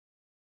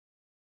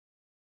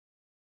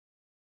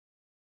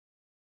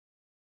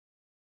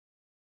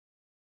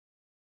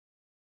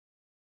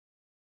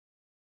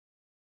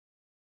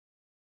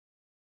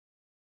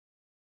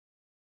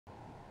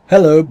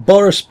Hello,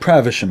 Boris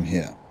Pravisham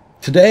here.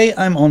 Today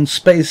I'm on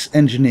Space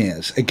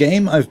Engineers, a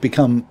game I've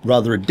become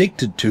rather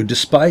addicted to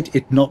despite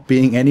it not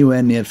being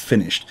anywhere near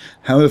finished.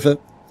 However,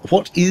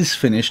 what is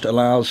finished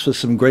allows for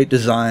some great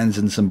designs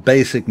and some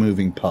basic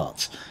moving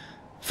parts.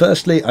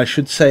 Firstly, I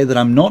should say that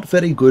I'm not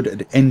very good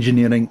at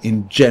engineering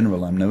in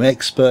general. I'm no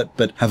expert,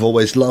 but have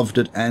always loved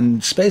it,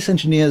 and Space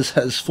Engineers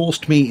has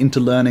forced me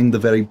into learning the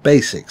very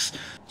basics.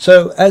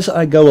 So, as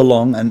I go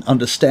along and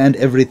understand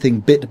everything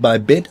bit by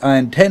bit, I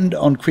intend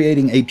on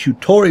creating a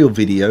tutorial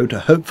video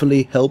to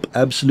hopefully help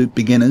absolute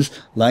beginners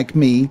like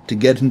me to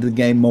get into the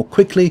game more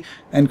quickly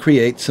and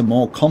create some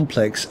more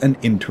complex and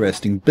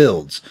interesting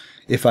builds.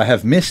 If I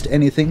have missed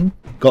anything,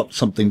 got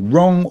something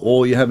wrong,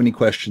 or you have any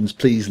questions,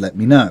 please let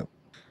me know.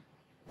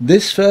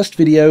 This first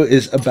video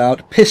is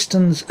about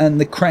pistons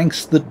and the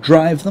cranks that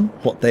drive them,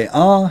 what they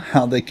are,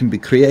 how they can be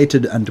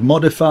created and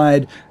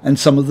modified, and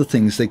some of the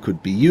things they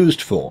could be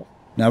used for.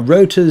 Now,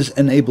 rotors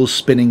enable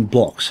spinning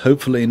blocks,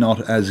 hopefully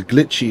not as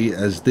glitchy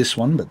as this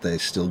one, but they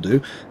still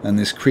do, and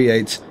this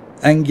creates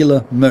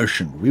angular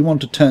motion. We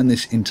want to turn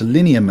this into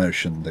linear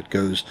motion that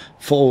goes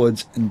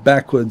forwards and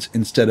backwards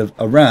instead of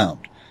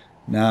around.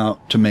 Now,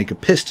 to make a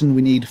piston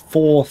we need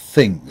 4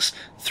 things: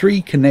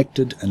 3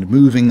 connected and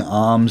moving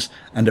arms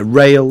and a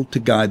rail to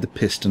guide the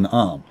piston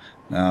arm.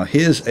 Now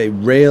here's a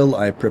rail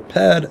I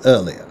prepared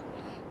earlier.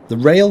 The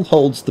rail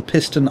holds the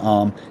piston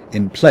arm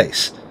in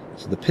place,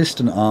 so the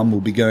piston arm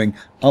will be going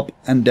up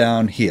and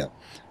down here.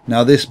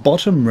 Now this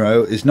bottom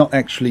row is not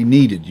actually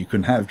needed. You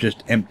can have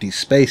just empty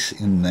space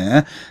in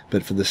there,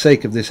 but for the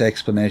sake of this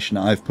explanation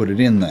I've put it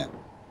in there.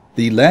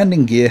 The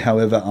landing gear,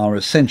 however, are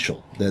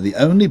essential. They're the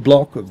only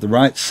block of the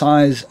right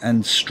size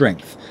and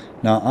strength.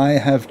 Now I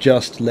have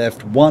just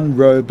left 1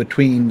 row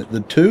between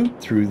the two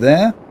through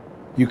there.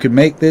 You can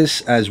make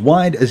this as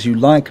wide as you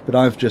like, but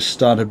I've just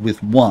started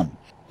with 1.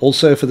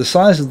 Also, for the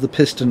size of the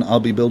piston I'll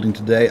be building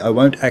today, I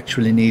won't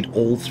actually need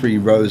all 3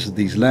 rows of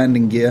these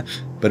landing gear,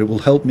 but it will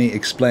help me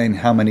explain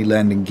how many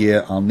landing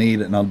gear I'll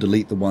need, and I'll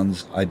delete the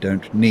ones I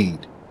don't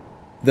need.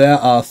 There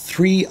are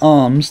 3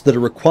 arms that are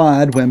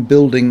required when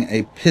building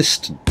a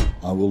piston.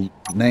 I will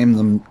name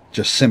them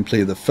just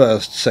simply the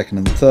first, second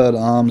and third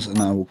arms, and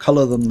I will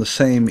color them the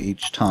same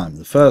each time.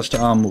 The first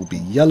arm will be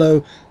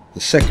yellow, the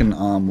second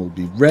arm will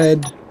be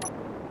red,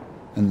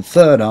 and the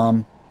third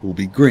arm will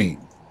be green.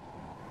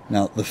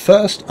 Now the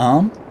first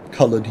arm,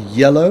 colored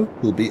yellow,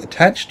 will be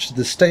attached to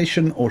the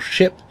station or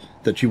ship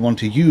that you want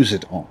to use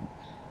it on.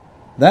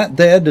 That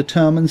there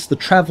determines the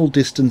travel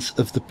distance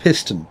of the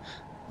piston.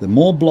 The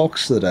more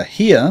blocks that are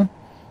here,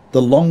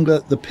 the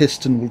longer the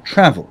piston will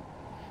travel.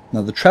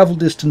 Now the travel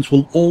distance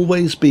will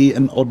always be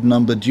an odd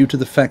number due to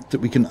the fact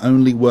that we can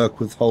only work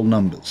with whole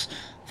numbers.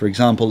 For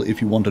example, if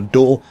you want a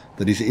door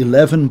that is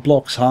 11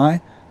 blocks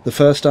high, the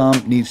first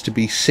arm needs to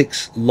be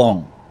 6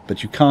 long,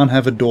 but you can't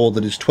have a door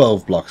that is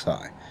 12 blocks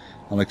high.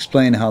 I'll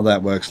explain how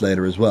that works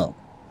later as well.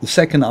 The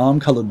second arm,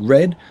 colored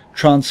red,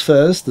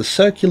 transfers the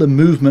circular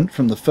movement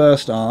from the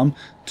first arm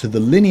to the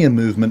linear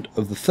movement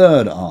of the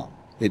third arm.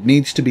 It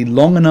needs to be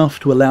long enough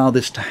to allow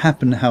this to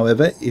happen.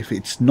 However, if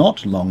it's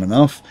not long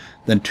enough,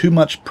 then too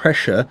much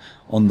pressure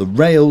on the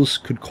rails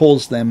could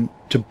cause them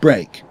to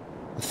break.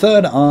 The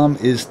third arm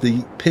is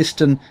the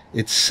piston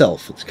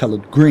itself. It's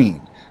colored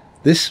green.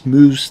 This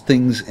moves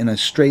things in a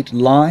straight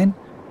line.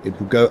 It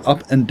will go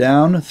up and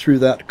down through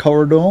that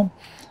corridor.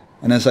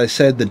 And as I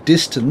said, the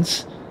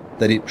distance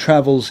that it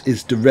travels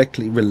is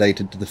directly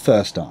related to the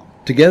first arm.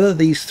 Together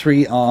these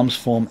 3 arms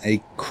form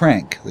a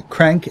crank. The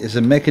crank is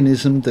a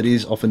mechanism that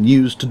is often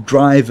used to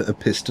drive a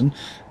piston.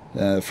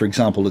 For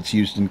example, it's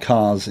used in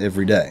cars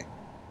every day.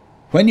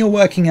 When you're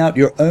working out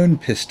your own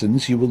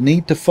pistons, you will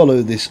need to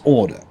follow this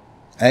order.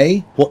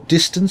 A. What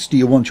distance do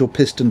you want your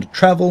piston to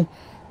travel?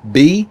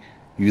 B.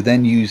 You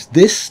then use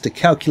this to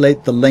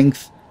calculate the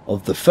length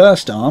of the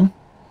first arm,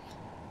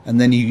 and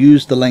then you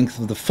use the length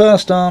of the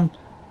first arm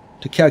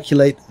to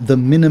calculate the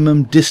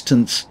minimum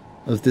distance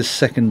of this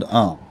second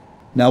arm.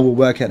 Now we'll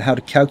work out how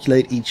to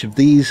calculate each of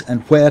these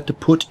and where to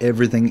put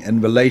everything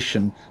in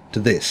relation to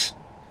this.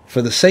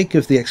 For the sake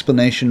of the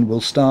explanation, we'll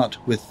start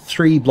with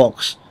 3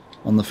 blocks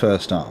on the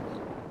first arm.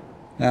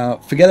 Now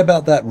forget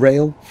about that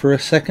rail for a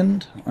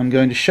second. I'm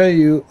going to show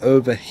you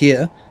over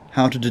here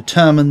how to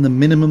determine the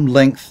minimum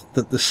length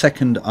that the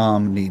second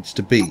arm needs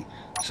to be.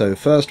 So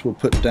first we'll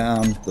put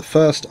down the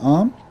first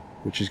arm,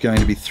 which is going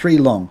to be 3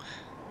 long.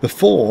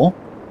 Before,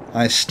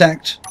 I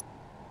stacked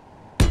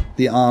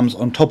the arms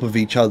on top of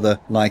each other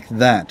like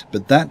that,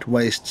 but that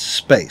wastes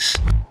space.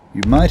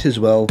 You might as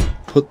well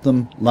put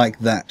them like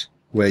that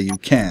where you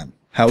can.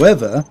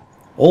 However,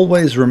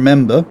 always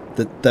remember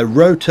that the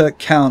rotor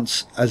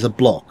counts as a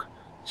block.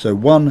 So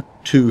 1,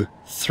 2,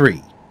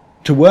 3.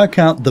 To work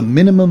out the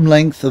minimum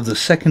length of the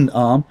second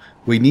arm,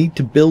 we need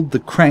to build the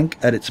crank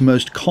at its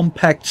most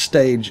compact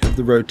stage of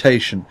the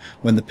rotation,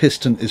 when the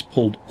piston is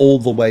pulled all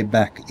the way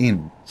back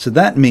in. So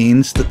that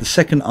means that the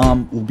second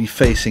arm will be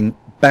facing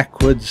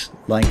backwards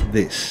like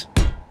this.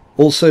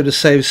 Also, to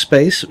save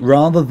space,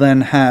 rather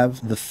than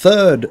have the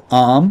third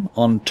arm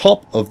on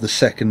top of the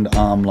second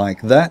arm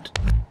like that,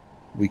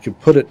 we could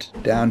put it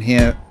down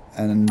here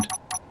and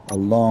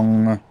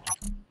along,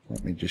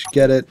 let me just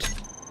get it,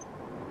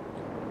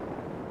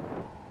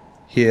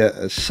 here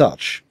as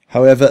such.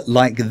 However,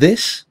 like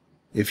this,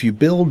 if you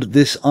build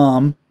this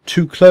arm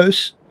too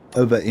close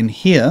over in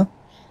here,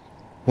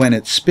 when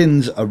it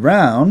spins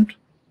around,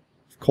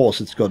 of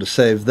course it's got to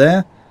save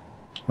there,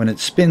 when it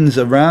spins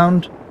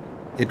around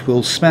it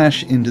will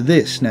smash into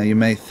this. Now you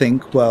may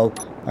think, well,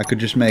 I could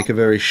just make a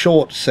very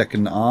short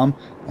second arm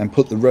and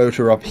put the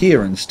rotor up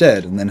here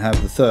instead and then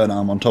have the third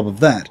arm on top of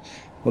that.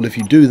 Well, if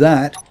you do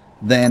that,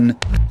 then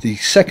the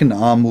second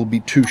arm will be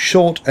too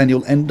short and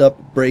you'll end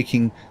up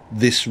breaking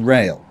this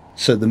rail.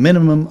 So the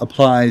minimum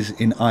applies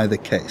in either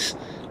case.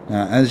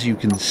 Now, as you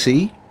can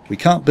see, we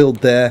can't build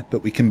there,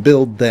 but we can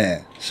build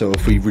there. So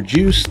if we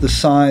reduce the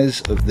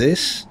size of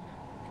this,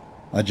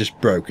 I just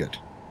broke it.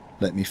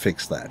 Let me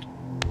fix that.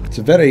 It's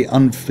a very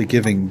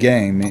unforgiving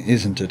game,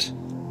 isn't it?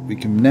 We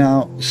can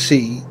now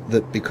see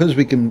that because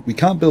we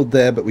can't build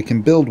there, but we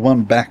can build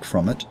one back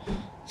from it.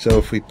 So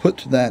if we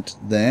put that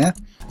there,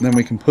 then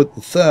we can put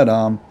the third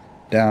arm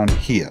down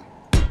here.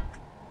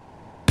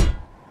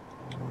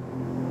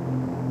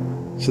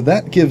 So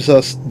that gives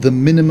us the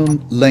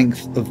minimum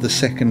length of the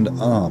second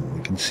arm.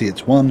 We can see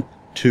it's 1,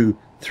 2,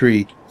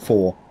 3,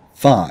 4,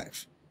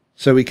 5.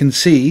 So we can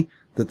see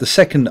that the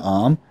second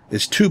arm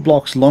is 2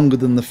 blocks longer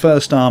than the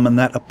first arm, and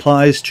that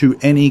applies to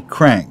any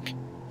crank.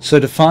 So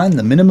to find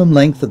the minimum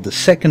length of the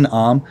second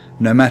arm,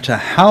 no matter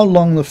how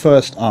long the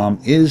first arm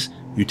is,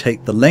 you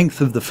take the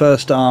length of the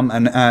first arm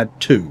and add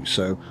 2.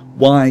 So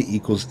y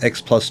equals x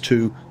plus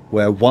 2,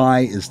 where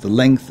y is the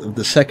length of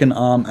the second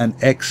arm and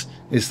x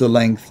is the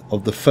length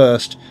of the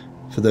first,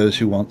 for those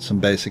who want some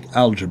basic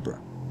algebra.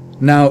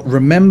 Now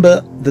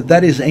remember that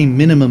that is a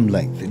minimum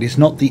length. It is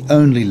not the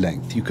only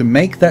length. You can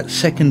make that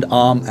second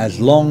arm as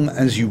long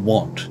as you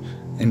want.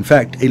 In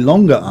fact, a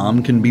longer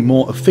arm can be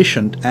more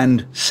efficient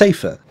and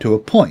safer to a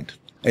point.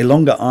 A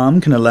longer arm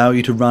can allow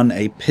you to run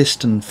a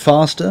piston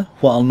faster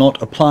while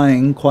not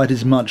applying quite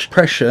as much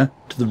pressure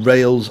to the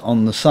rails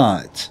on the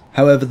sides.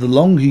 However, the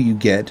longer you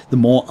get, the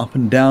more up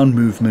and down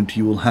movement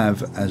you will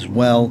have as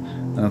well.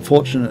 And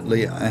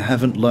unfortunately, I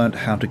haven't learned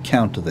how to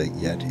counter that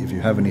yet. If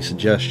you have any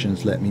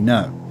suggestions, let me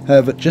know.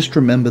 However, just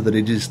remember that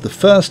it is the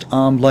first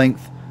arm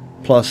length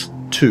plus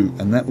 2,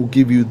 and that will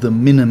give you the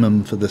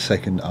minimum for the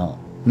second arm.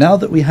 Now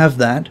that we have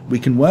that, we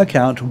can work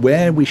out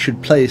where we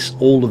should place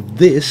all of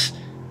this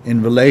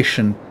in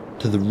relation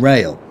to the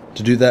rail.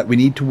 To do that, we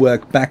need to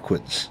work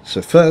backwards.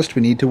 So first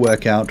we need to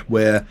work out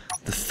where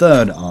the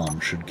third arm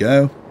should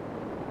go.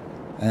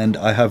 And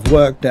I have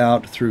worked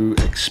out through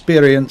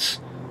experience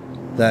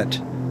that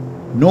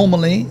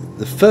normally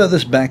the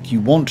furthest back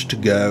you want to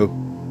go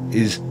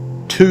is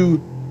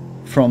 2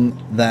 from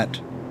that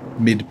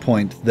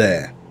midpoint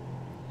there.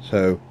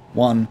 So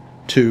 1,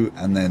 2,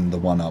 and then the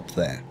one up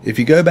there. If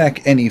you go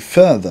back any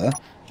further,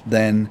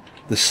 then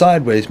the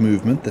sideways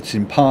movement that's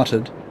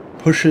imparted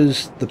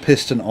pushes the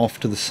piston off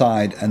to the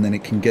side, and then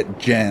it can get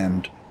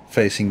jammed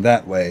facing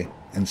that way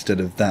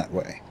instead of that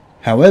way.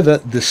 However,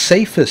 the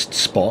safest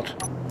spot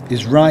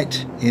is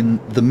right in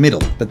the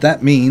middle, but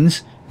that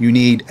means you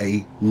need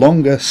a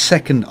longer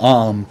second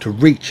arm to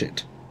reach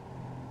it.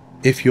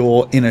 If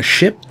you're in a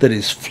ship that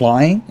is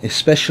flying,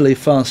 especially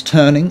fast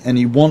turning, and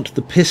you want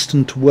the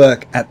piston to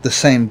work at the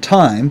same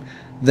time,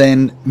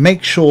 then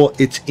make sure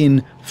it's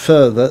in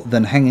further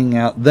than hanging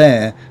out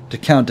there to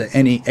counter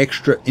any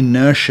extra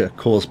inertia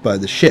caused by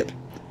the ship.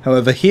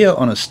 However, here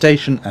on a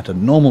station at a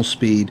normal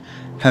speed,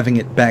 having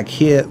it back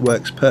here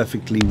works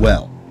perfectly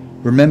well.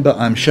 Remember,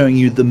 I'm showing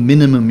you the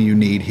minimum you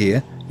need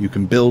here. You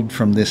can build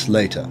from this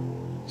later.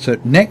 So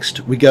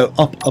next we go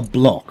up a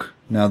block.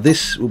 Now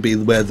this will be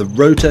where the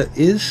rotor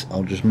is.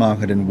 I'll just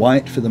mark it in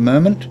white for the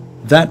moment.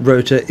 That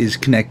rotor is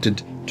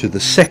connected to the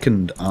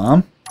second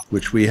arm,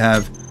 which we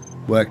have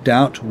worked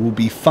out will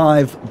be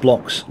 5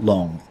 blocks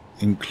long,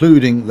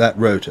 including that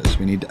rotor. So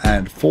we need to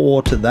add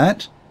 4 to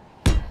that.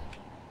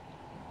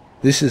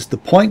 This is the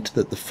point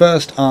that the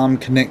first arm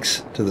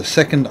connects to the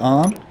second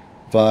arm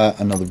via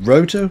another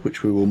rotor,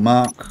 which we will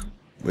mark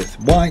with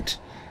white.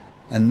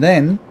 And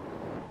then,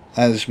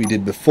 as we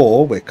did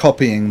before, we're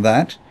copying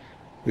that.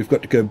 We've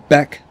got to go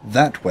back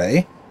that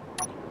way,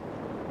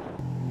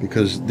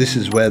 because this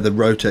is where the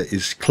rotor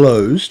is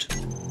closed.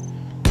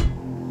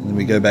 And then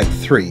we go back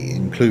 3,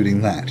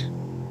 including that.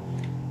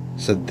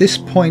 So this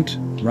point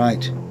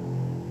right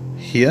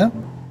here,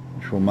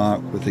 which we'll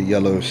mark with a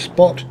yellow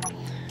spot,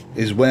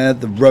 is where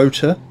the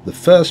rotor, the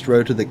first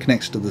rotor that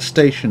connects to the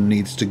station,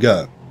 needs to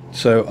go.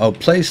 So I'll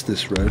place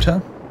this rotor,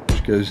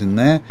 which goes in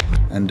there,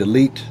 and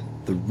delete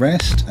the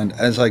rest, and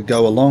as I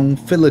go along,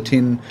 fill it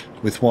in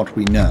with what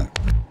we know.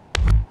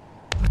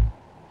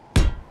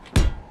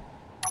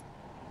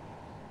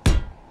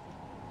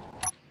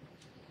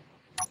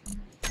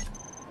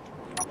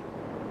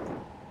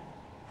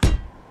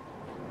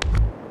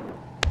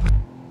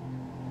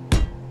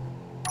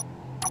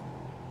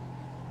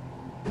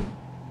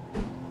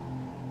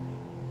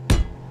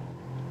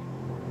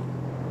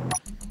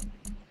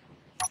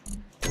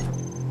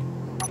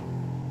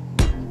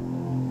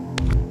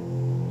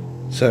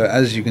 So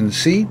as you can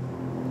see,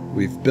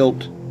 we've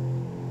built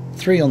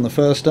 3 on the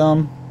first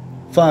arm,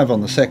 5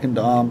 on the second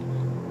arm,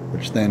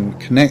 which then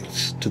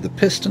connects to the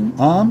piston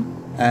arm,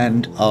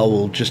 and I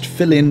will just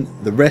fill in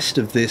the rest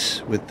of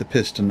this with the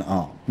piston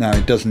arm. Now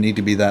it doesn't need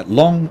to be that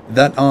long,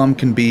 that arm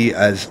can be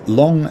as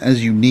long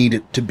as you need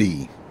it to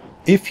be.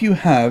 If you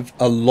have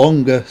a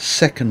longer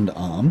second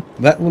arm,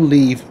 that will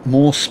leave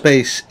more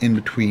space in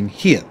between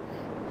here,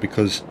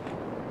 because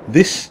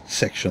this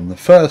section, the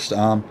first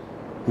arm,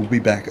 will be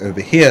back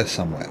over here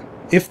somewhere.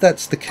 If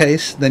that's the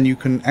case, then you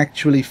can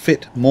actually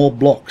fit more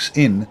blocks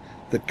in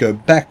that go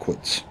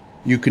backwards.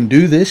 You can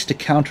do this to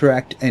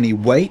counteract any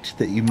weight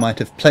that you might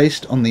have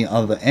placed on the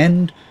other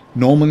end.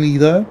 Normally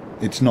though,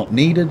 it's not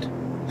needed,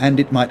 and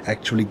it might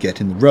actually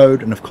get in the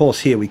road, and of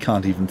course here we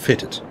can't even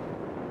fit it.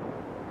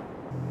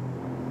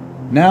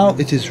 Now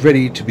it is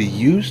ready to be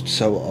used,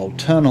 so I'll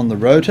turn on the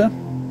rotor.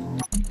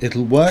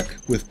 It'll work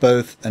with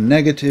both a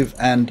negative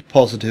and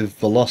positive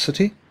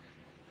velocity.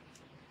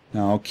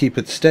 Now I'll keep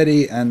it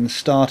steady and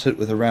start it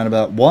with around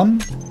about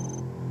 1.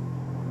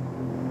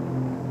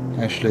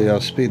 Actually, I'll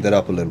speed that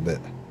up a little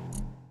bit.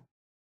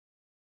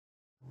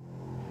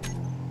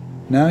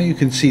 Now you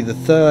can see the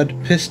third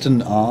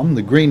piston arm,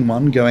 the green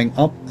one, going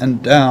up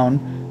and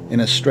down in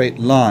a straight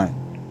line.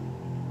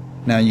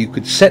 Now you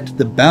could set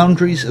the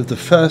boundaries of the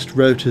first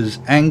rotor's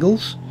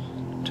angles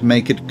to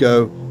make it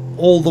go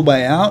all the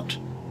way out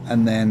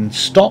and then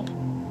stop,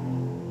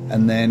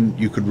 and then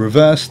you could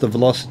reverse the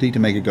velocity to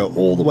make it go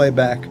all the way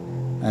back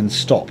and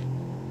stop.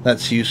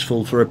 That's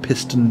useful for a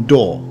piston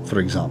door, for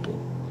example.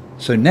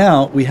 So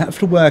now we have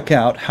to work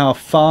out how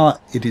far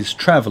it is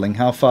traveling,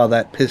 how far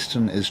that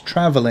piston is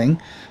traveling,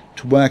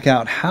 to work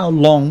out how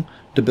long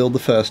to build the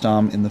first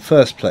arm in the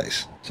first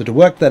place. So to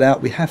work that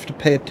out, we have to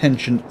pay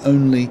attention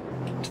only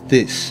to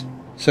this.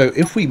 So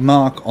if we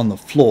mark on the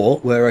floor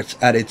where it's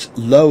at its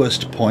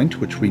lowest point,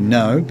 which we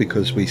know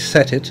because we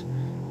set it,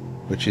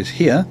 which is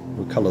here,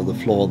 we'll colour the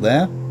floor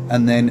there,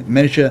 and then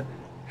measure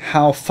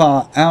how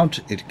far out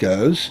it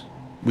goes,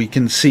 we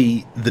can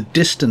see the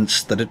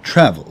distance that it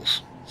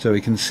travels. So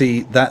we can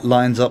see that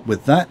lines up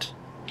with that,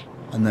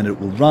 and then it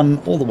will run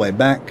all the way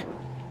back,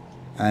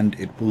 and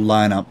it will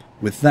line up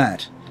with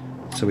that.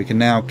 So we can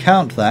now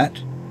count that,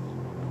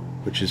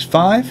 which is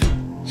 5,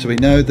 so we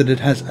know that it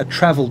has a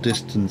travel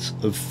distance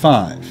of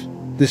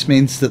 5. This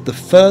means that the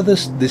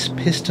furthest this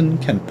piston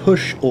can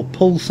push or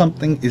pull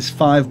something is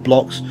 5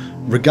 blocks,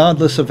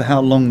 regardless of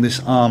how long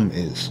this arm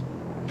is.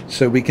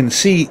 So we can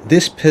see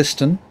this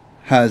piston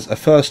has a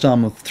first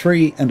arm of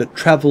 3 and it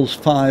travels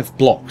 5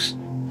 blocks.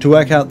 To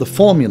work out the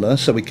formula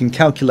so we can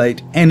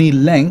calculate any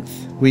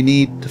length, we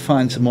need to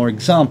find some more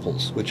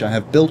examples, which I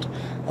have built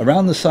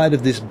around the side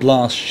of this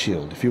blast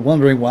shield. If you're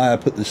wondering why I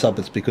put this up,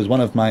 it's because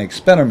one of my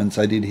experiments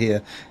I did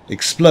here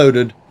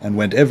exploded and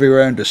went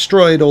everywhere and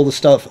destroyed all the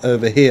stuff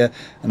over here,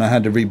 and I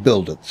had to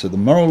rebuild it. So the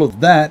moral of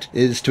that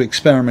is to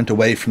experiment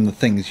away from the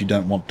things you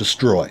don't want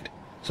destroyed.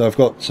 So I've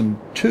got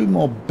 2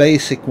 more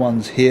basic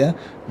ones here,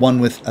 one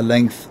with a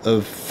length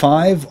of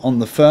 5 on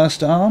the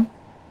first arm,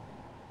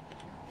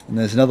 and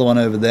there's another one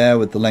over there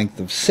with the length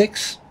of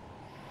 6.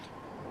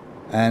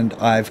 And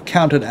I've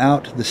counted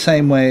out the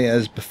same way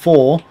as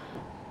before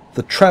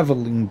the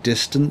travelling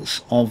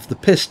distance of the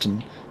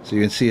piston. So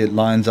you can see it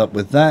lines up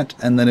with that,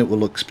 and then it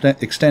will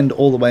extend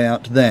all the way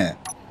out to there.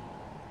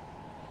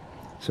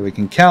 So we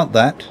can count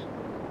that,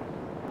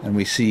 and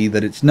we see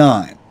that it's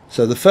 9.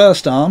 So the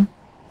first arm,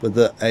 with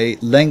a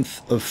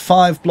length of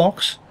 5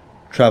 blocks,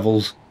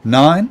 travels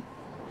 9.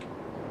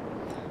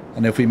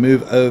 And if we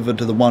move over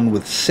to the one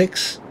with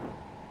 6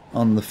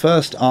 on the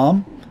first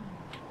arm,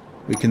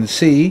 we can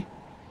see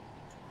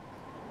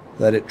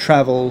that it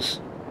travels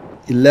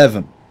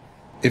 11.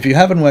 If you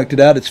haven't worked it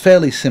out, it's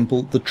fairly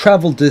simple. The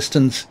travel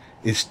distance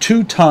is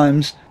 2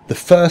 times the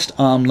first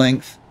arm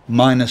length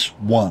minus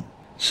 1.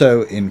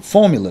 So in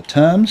formula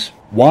terms,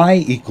 y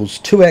equals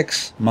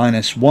 2x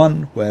minus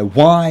 1, where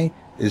y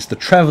is the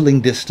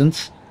traveling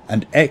distance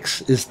and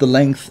x is the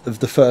length of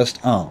the first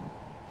arm.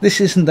 This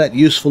isn't that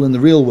useful in the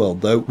real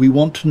world though. We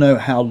want to know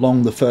how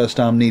long the first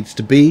arm needs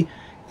to be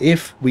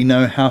if we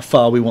know how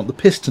far we want the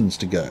pistons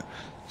to go.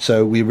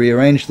 So we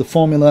rearrange the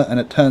formula and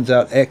it turns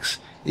out x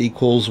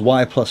equals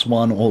y plus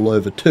 1 all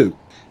over 2.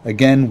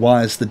 Again,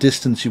 y is the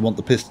distance you want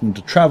the piston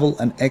to travel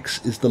and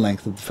x is the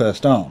length of the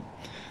first arm.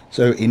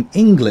 So in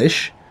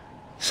English,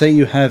 say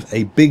you have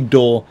a big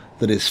door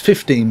that is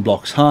 15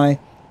 blocks high,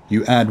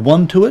 you add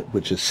 1 to it,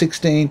 which is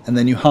 16, and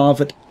then you halve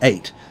it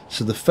 8.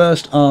 So the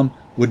first arm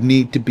would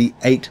need to be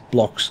 8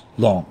 blocks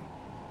long.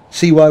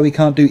 See why we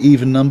can't do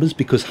even numbers?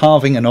 Because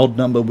halving an odd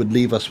number would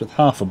leave us with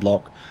half a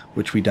block,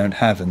 which we don't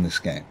have in this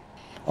game.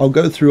 I'll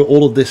go through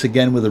all of this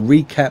again with a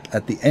recap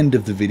at the end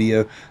of the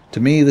video. To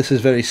me this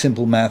is very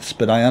simple maths,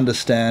 but I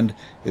understand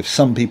if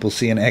some people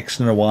see an X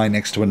and a Y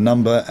next to a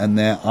number and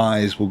their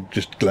eyes will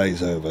just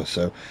glaze over.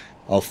 So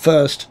I'll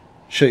first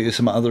show you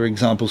some other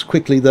examples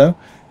quickly though.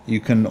 You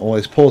can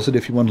always pause it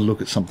if you want to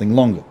look at something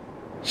longer.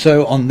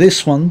 So on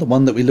this one, the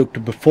one that we looked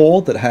at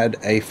before that had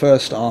a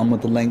first arm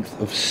with a length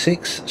of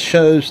 6,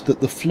 shows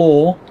that the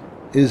floor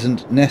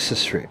isn't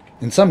necessary.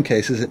 In some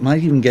cases it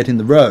might even get in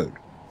the road.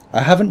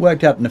 I haven't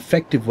worked out an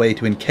effective way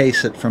to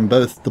encase it from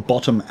both the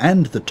bottom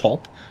and the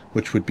top,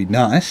 which would be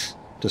nice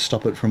to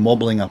stop it from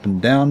wobbling up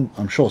and down.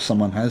 I'm sure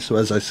someone has, so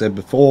as I said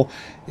before,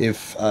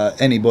 if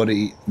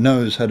anybody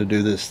knows how to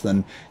do this,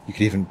 then you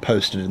could even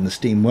post it in the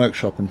Steam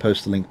Workshop and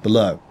post the link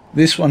below.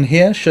 This one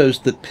here shows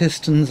that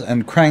pistons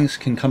and cranks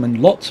can come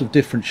in lots of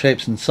different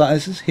shapes and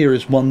sizes. Here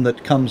is one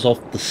that comes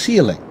off the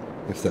ceiling,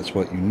 if that's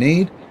what you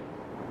need.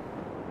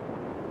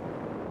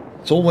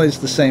 It's always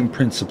the same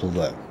principle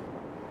though.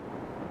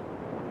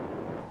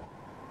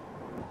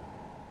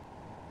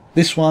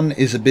 This one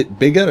is a bit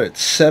bigger,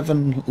 it's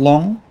 7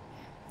 long.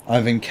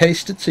 I've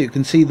encased it so you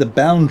can see the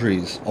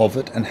boundaries of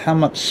it and how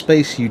much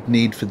space you'd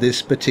need for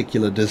this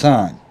particular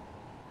design.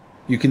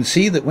 You can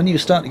see that when you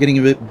start getting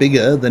a bit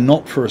bigger, they're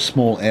not for a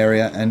small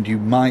area and you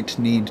might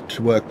need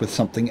to work with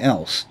something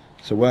else.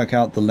 So work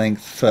out the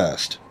length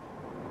first.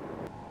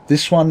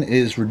 This one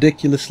is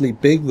ridiculously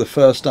big. The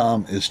first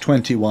arm is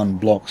 21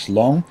 blocks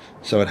long,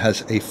 so it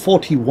has a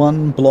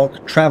 41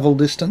 block travel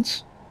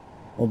distance.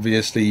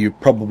 Obviously you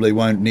probably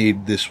won't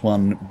need this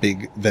one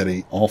big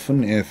very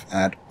often, if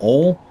at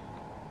all,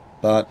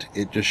 but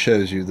it just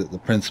shows you that the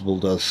principle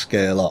does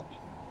scale up.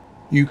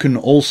 You can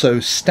also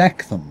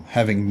stack them,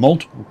 having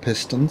multiple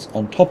pistons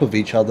on top of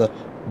each other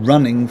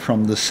running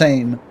from the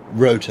same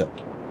rotor,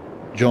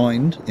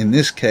 joined, in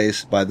this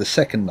case, by the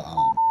second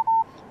arm.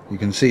 You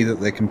can see that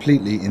they're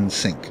completely in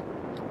sync.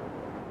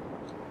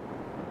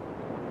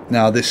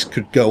 Now this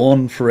could go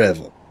on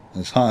forever,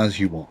 as high as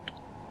you want.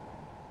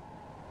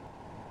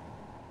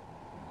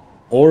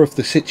 Or if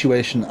the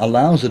situation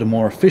allows it, a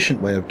more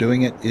efficient way of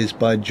doing it is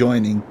by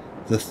joining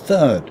the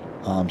third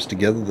arms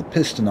together, the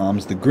piston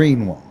arms, the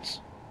green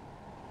ones.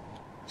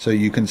 So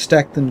you can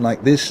stack them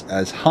like this,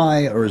 as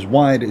high or as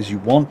wide as you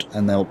want,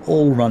 and they'll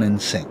all run in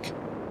sync,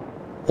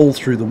 all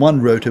through the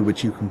one rotor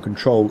which you can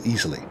control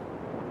easily.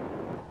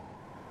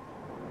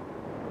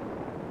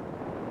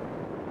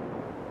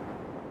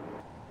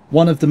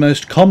 One of the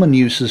most common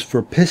uses for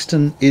a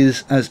piston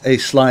is as a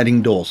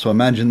sliding door. So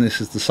imagine this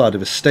is the side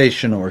of a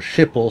station or a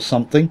ship or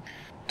something.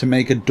 To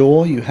make a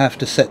door, you have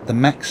to set the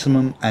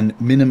maximum and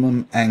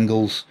minimum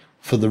angles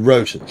for the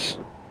rotors.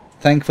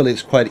 Thankfully,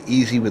 it's quite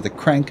easy with a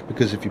crank,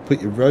 because if you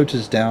put your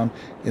rotors down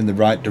in the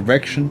right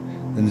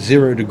direction, then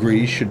 0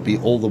 degrees should be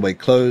all the way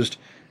closed,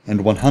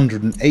 and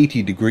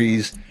 180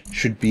 degrees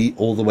should be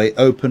all the way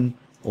open,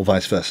 or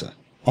vice versa.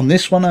 On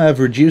this one I have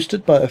reduced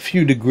it by a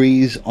few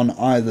degrees on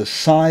either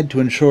side to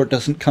ensure it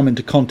doesn't come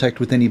into contact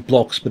with any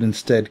blocks, but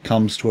instead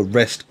comes to a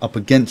rest up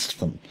against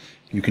them.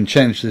 You can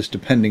change this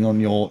depending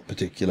on your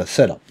particular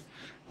setup.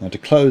 Now to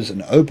close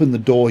and open the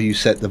door, you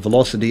set the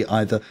velocity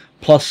either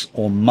plus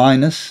or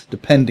minus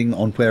depending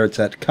on where it's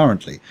at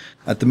currently.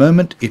 At the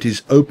moment it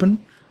is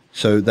open,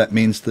 so that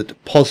means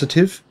that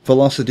positive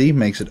velocity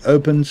makes it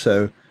open,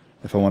 so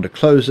if I want to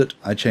close it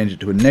I change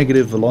it to a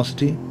negative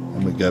velocity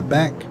and we go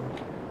back,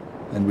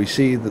 and we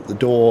see that the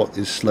door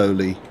is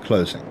slowly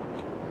closing.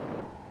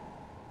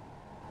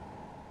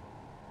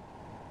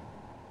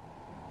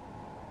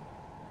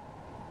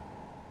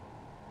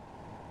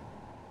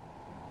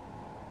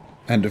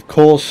 And of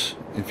course,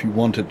 if you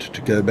want it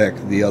to go back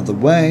the other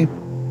way,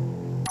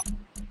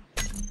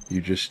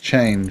 you just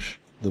change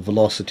the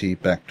velocity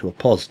back to a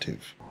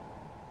positive.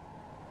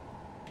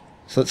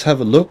 So let's have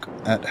a look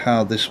at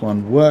how this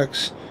one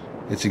works.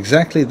 It's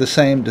exactly the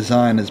same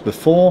design as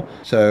before,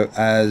 so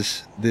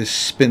as this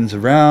spins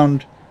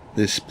around,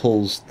 this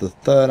pulls the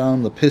third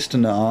arm, the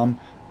piston arm,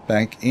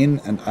 back in,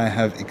 and I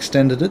have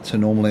extended it, so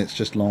normally it's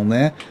just along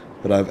there,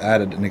 but I've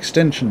added an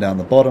extension down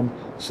the bottom,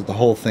 so the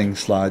whole thing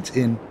slides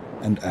in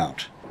and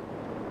out.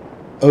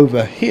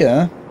 Over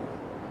here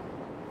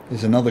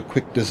is another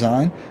quick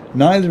design.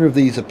 Neither of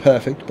these are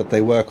perfect, but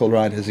they work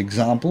alright as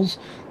examples.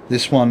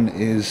 This one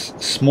is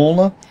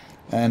smaller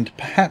and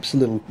perhaps a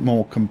little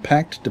more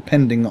compact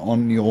depending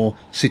on your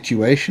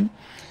situation.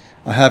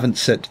 I haven't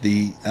set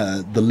the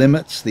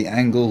limits, the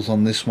angles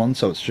on this one,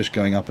 so it's just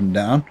going up and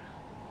down.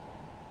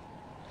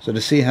 So to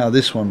see how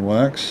this one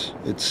works,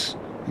 it's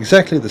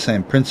exactly the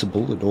same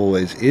principle, it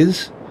always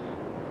is.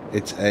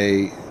 It's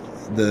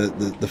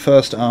the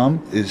first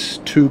arm is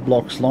 2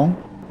 blocks long,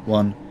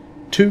 1,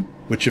 2,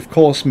 which of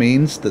course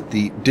means that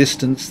the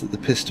distance that the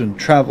piston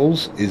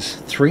travels is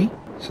 3,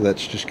 so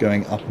that's just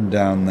going up and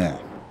down there.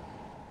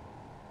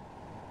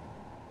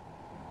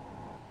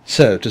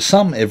 So to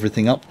sum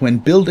everything up, when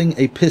building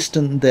a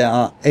piston there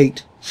are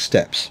 8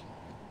 steps.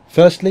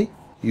 Firstly,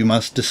 you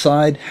must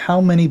decide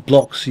how many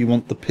blocks you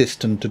want the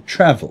piston to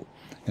travel,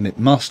 and it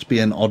must be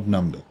an odd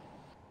number.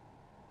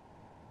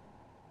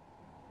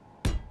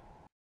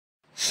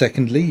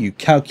 Secondly, you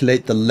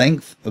calculate the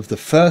length of the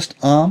first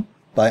arm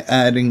by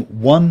adding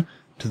 1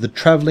 to the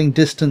travelling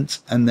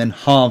distance and then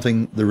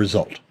halving the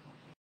result.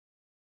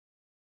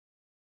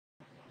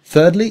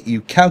 Thirdly,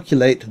 you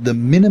calculate the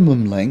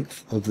minimum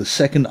length of the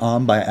second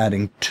arm by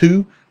adding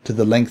 2 to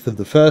the length of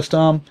the first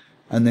arm,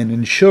 and then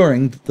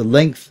ensuring that the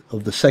length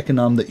of the second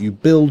arm that you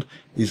build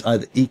is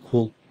either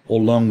equal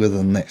or longer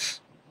than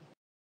this.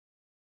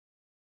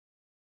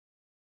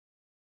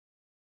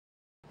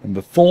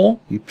 Number 4,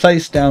 you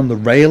place down the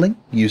railing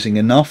using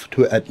enough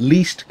to at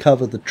least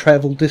cover the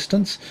travel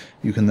distance.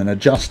 You can then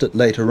adjust it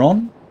later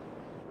on.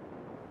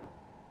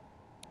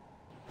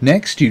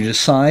 Next, you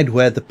decide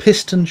where the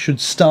piston should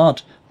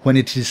start when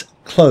it is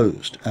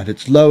closed at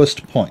its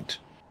lowest point.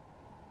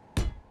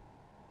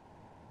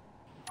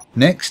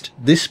 Next,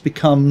 this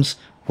becomes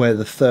where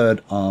the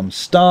third arm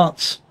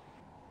starts.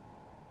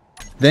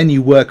 Then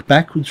you work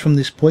backwards from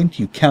this point.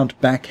 You count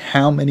back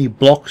how many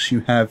blocks you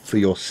have for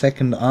your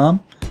second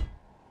arm.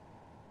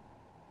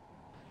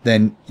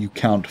 Then you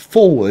count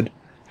forward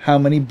how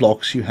many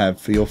blocks you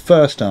have for your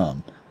first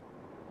arm.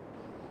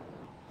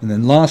 And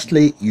then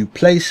lastly, you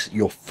place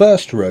your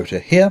first rotor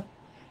here,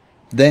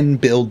 then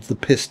build the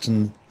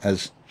piston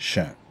as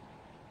shown.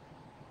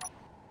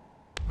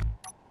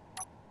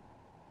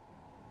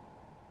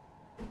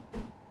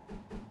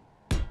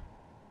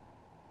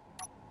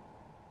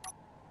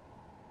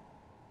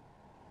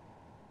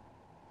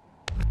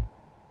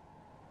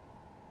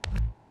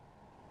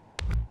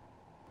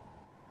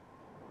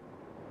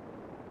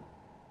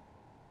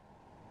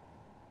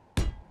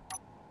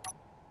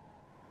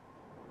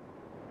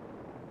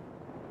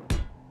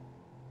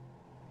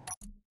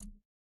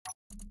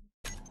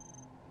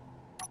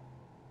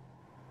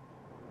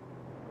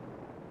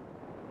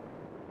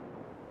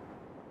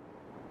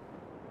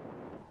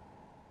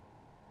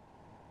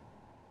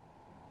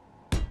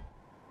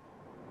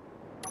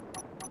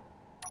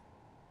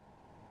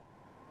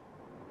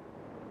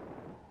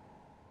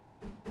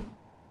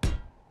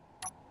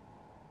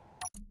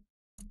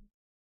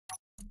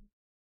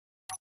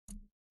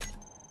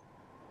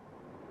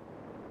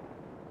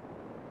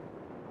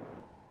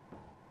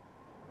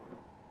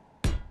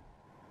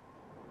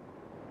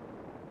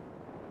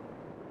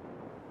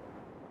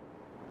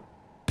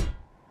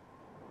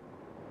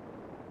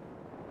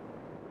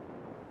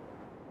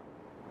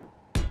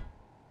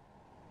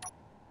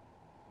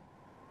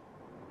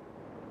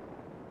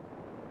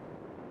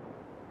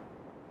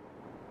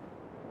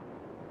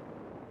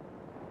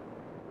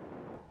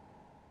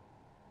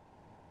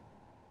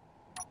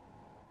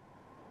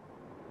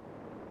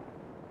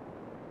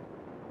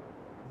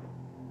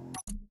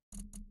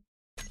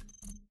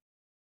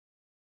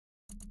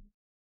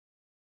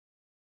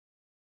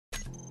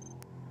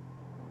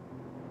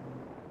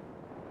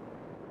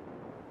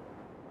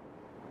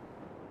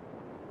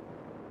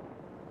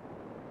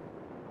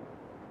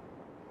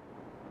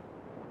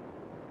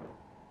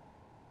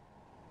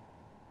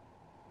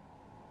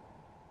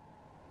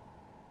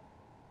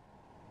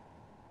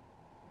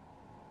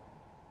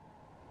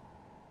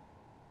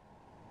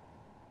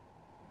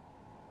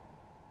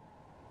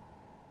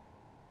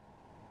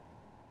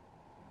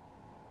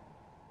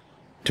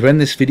 To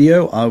end this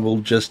video, I will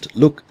just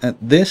look at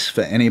this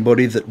for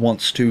anybody that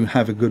wants to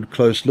have a good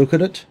close look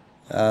at it.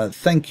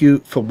 Thank you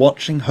for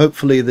watching.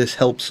 Hopefully this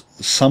helps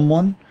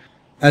someone.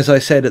 As I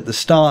said at the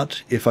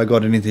start, if I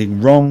got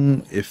anything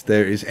wrong, if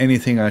there is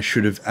anything I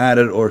should have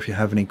added, or if you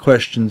have any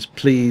questions,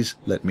 please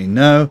let me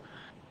know.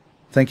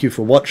 Thank you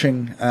for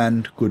watching,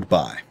 and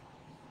goodbye.